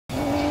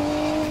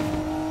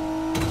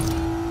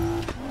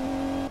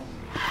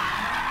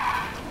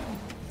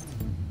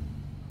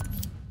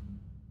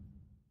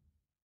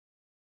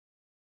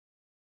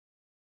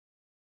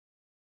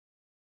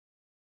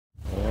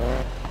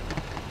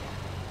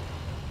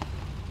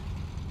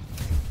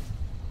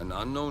An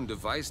unknown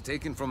device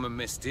taken from a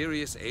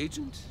mysterious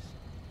agent?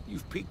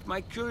 You've piqued my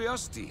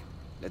curiosity.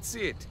 Let's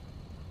see it.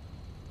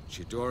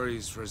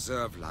 Chidori's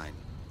reserve line.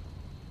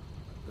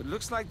 It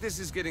looks like this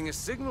is getting a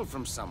signal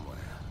from somewhere.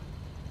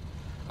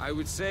 I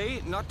would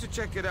say not to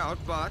check it out,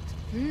 but...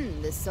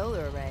 the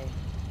solar array.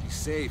 Be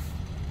safe.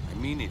 I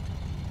mean it.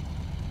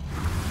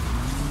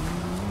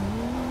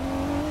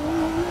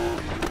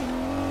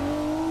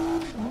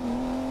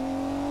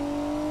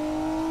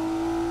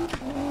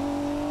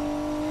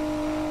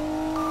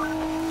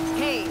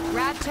 Hey,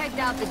 Rap checked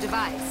out the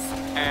device.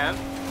 And?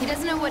 He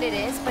doesn't know what it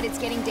is, but it's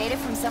getting data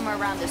from somewhere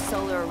around the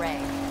solar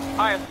array.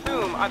 I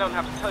assume I don't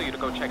have to tell you to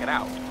go check it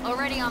out.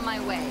 Already on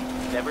my way.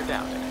 Never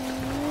doubt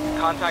it.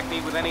 Contact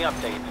me with any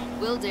updates.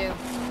 Will do.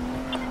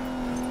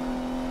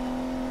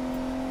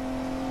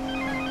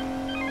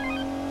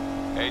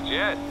 Hey,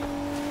 Jess.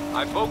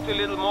 I poked a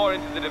little more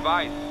into the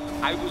device.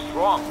 I was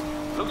wrong.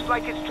 Looks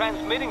like it's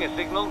transmitting a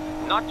signal,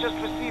 not just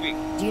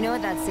receiving. Do you know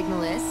what that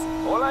signal is?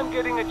 All I'm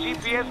getting are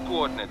GPS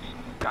coordinates.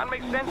 Can't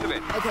make sense of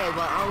it. Okay,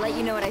 well, I'll let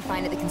you know what I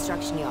find at the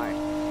construction yard.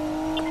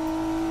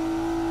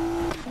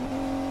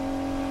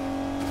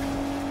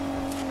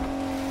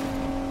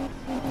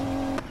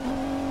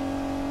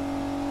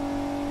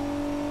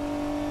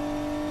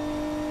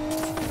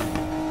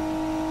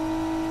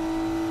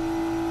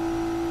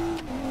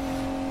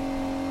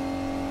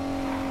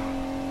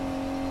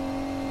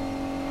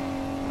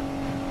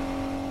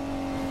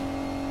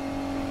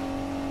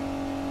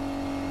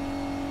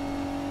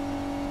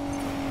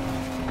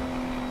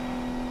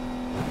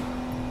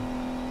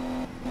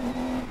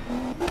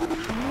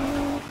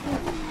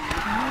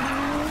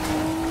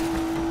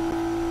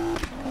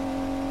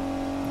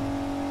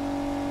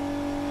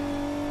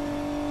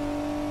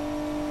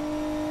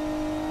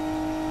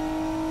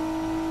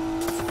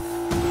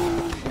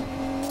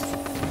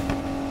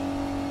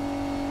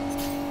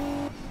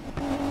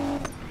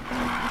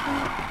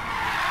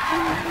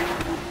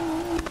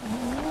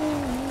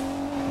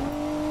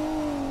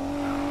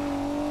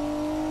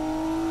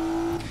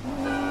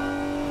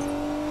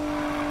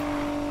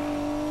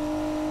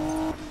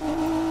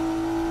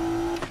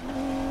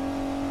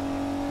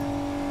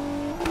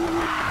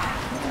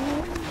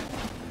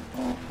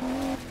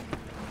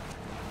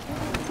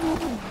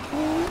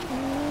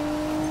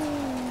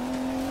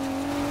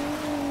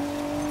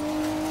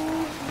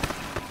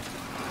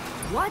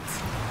 What?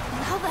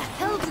 How the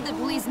hell did the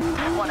police...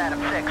 1 out of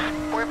 6.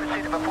 We're in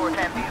pursuit of a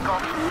 410 vehicle.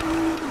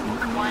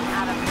 1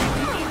 out of 6.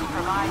 Please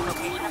provide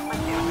location of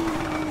pursuit.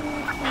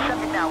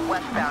 Subject now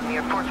westbound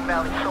near Fortune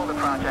Valley Solar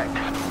Project.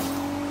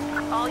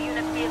 All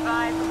units be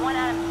advised, 1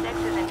 out of 6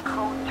 is in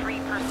code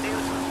 3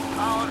 pursuit.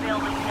 All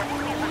available units,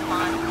 please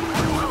respond.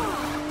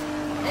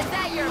 Is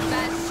that your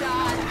best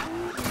shot?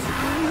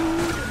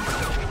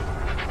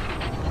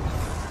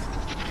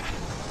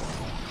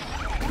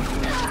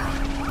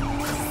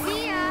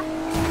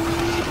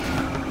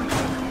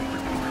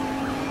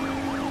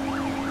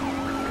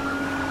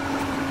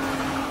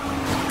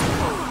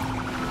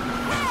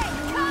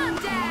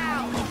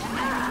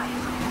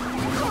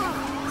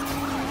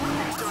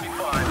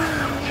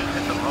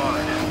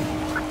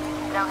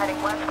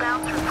 Heading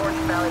westbound through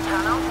Fortune Valley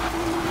Tunnel.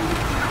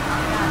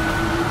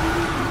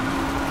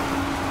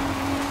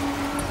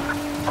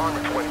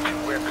 Armor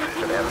 22, we're in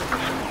position to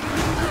pursuit.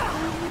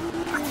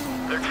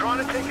 They're trying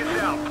to take us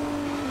out.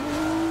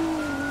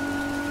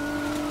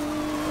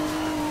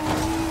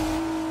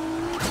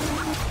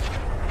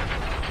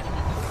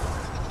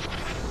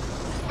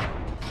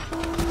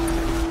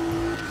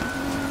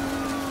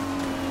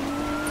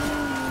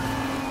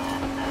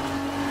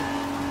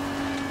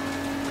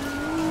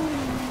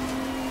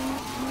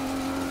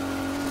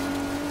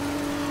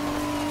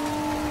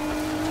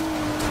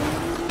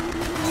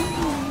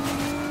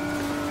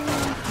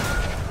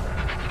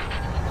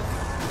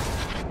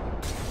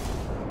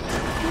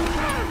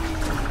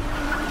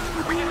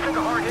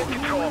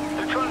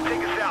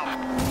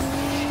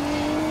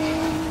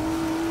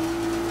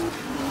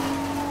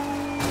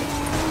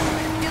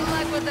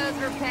 Those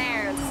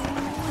repairs.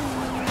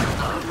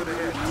 Over the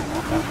head.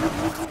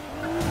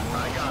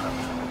 I got him.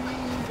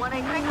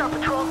 186, our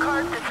patrol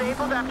car's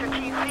disabled after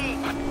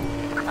TC.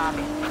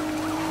 Copy.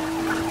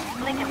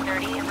 Lincoln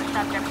 30, is the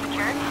subject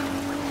secured?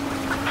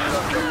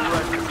 Subject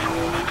threat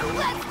control still.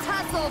 Let's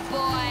tussle,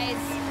 boys!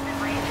 Been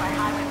raised by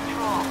highway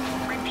patrol.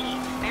 Repeat,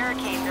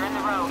 barricades are in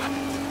the road.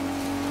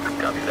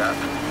 Copy that.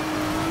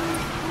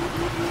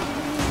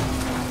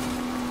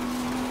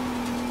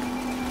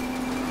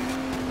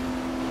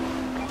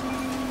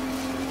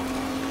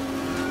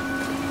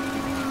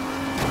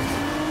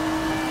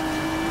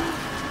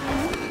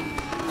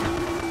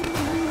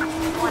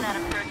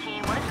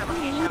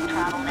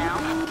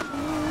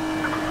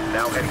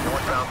 Now heading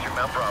northbound through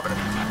Mount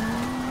Providence.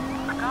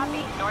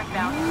 Copy,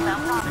 northbound through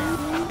Mount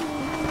Providence.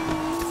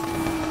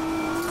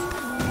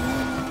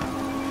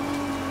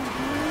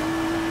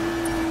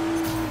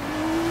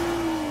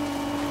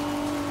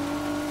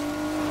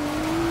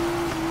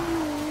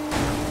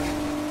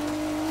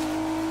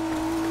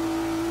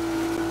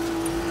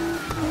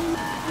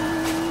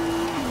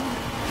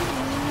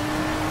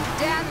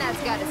 Damn,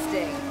 that's gotta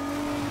sting.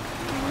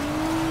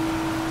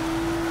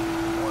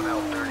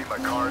 My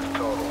car's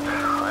totaled.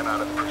 I'm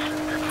out of the pursuit.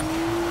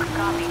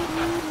 Copy.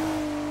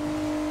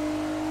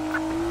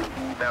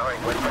 Now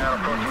heading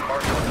westbound approaching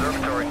Marshall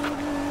Observatory.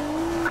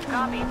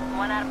 Copy.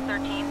 1 out of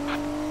 13.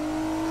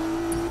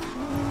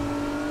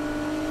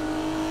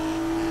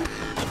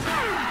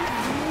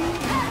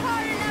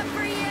 Hard enough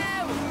for you!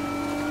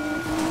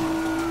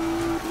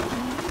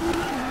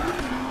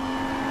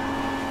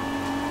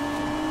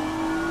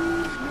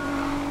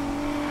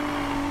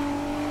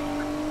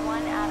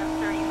 1 out of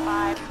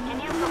 35. Can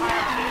you provide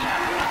a location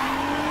update?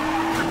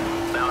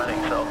 Now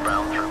heading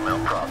southbound through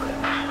Mount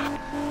Providence.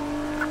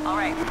 All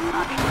right.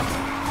 Copy.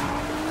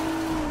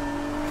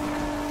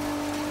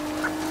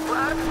 We're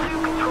out of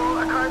pursuit control.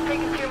 Our car's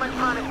taking too much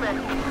punishment.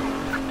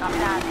 Copy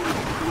that.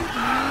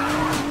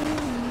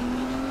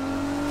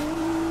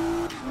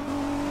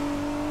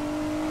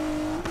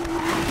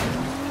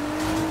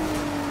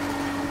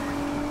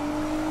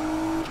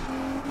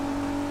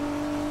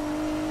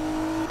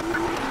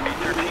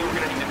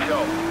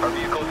 Our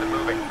vehicle isn't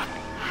moving.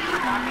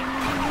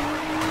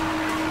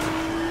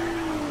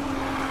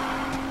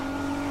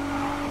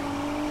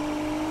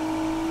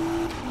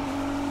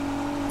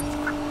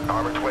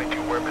 Armor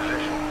 22, we're in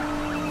position.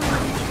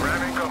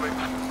 Ram incoming.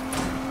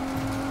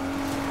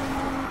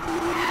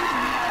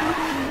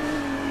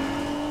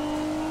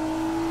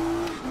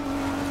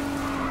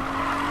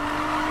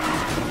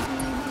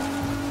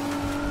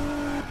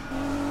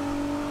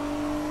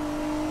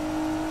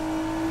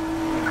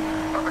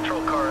 Our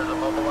patrol car is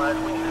immobilized.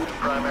 We need a new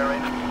primary.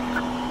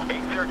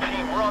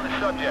 813, we're on the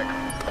subject.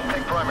 We'll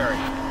take primary.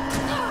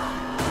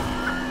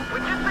 We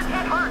just been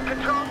hit hard,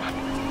 control.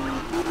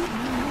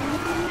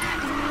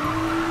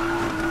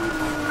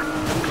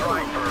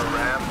 Trying for a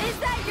ram. Is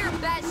that your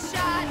best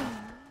shot?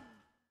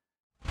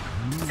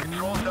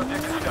 Control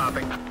subject is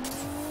stopping.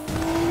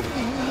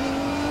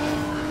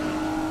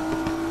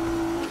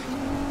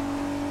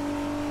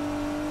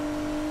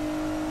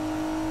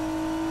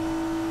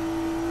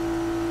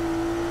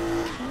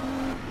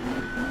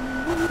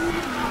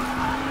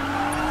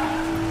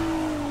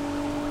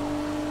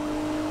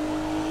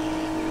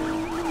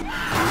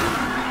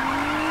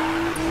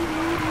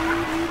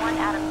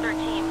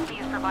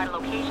 Provide a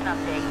location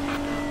update.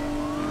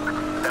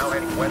 Now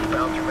heading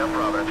westbound through Mount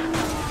Providence.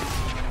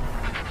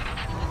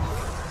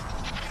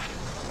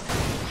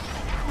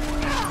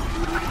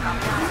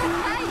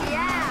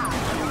 Yeah!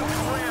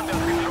 Ram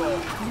down control.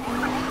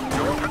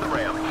 Going for the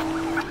ram.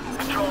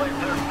 Control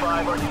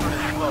 835, our unit is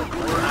smoked.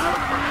 We're out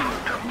of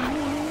pursuit.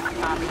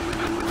 Copy.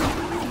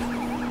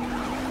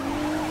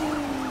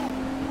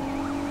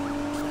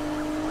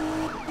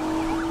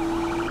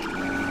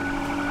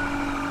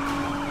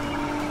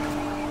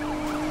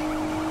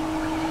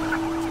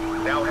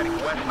 Now heading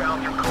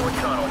westbound through Court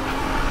Tunnel.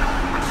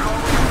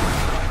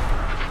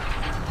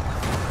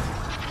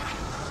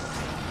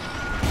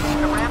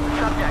 The ramp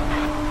subject.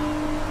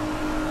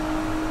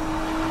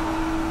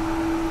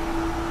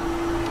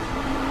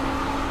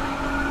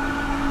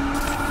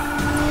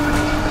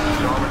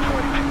 Armor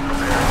 22,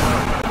 prepare.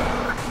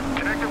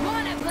 Connector.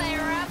 Wanna play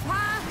rough,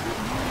 huh?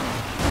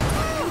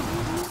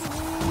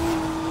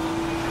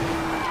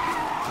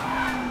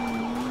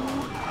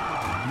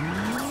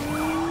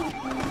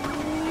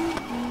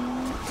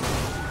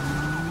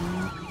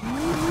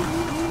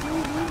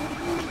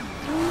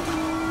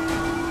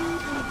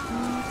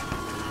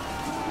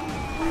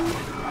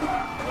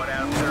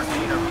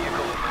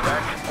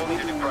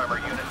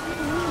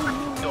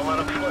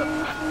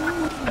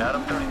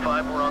 Adam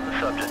 35, we're on the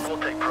subject. We'll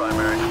take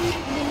primary.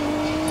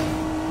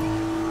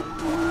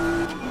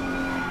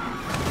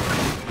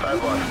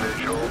 I've lost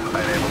visual.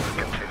 Unable to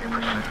continue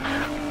pursuit.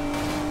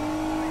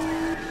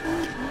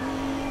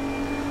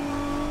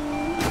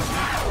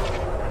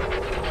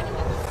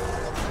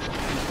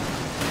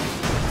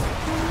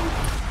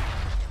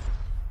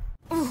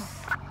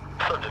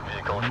 Subject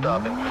vehicle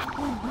stopping.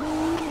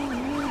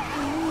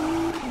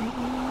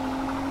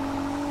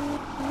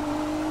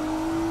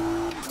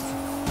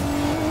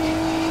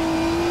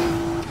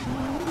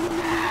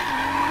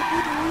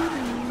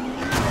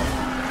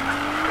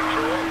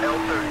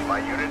 My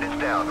unit is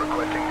down,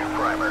 requesting new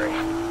primary.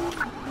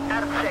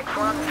 Adam 6,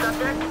 we're on the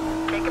subject.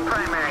 Taking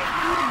primary.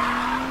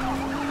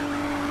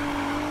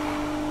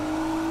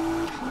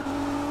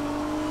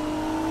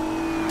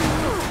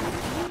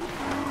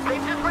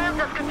 They've just rammed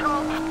us,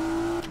 control.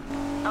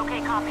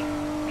 Okay, copy.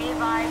 Be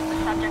advised, the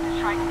subject is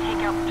trying to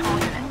take out patrol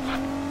units.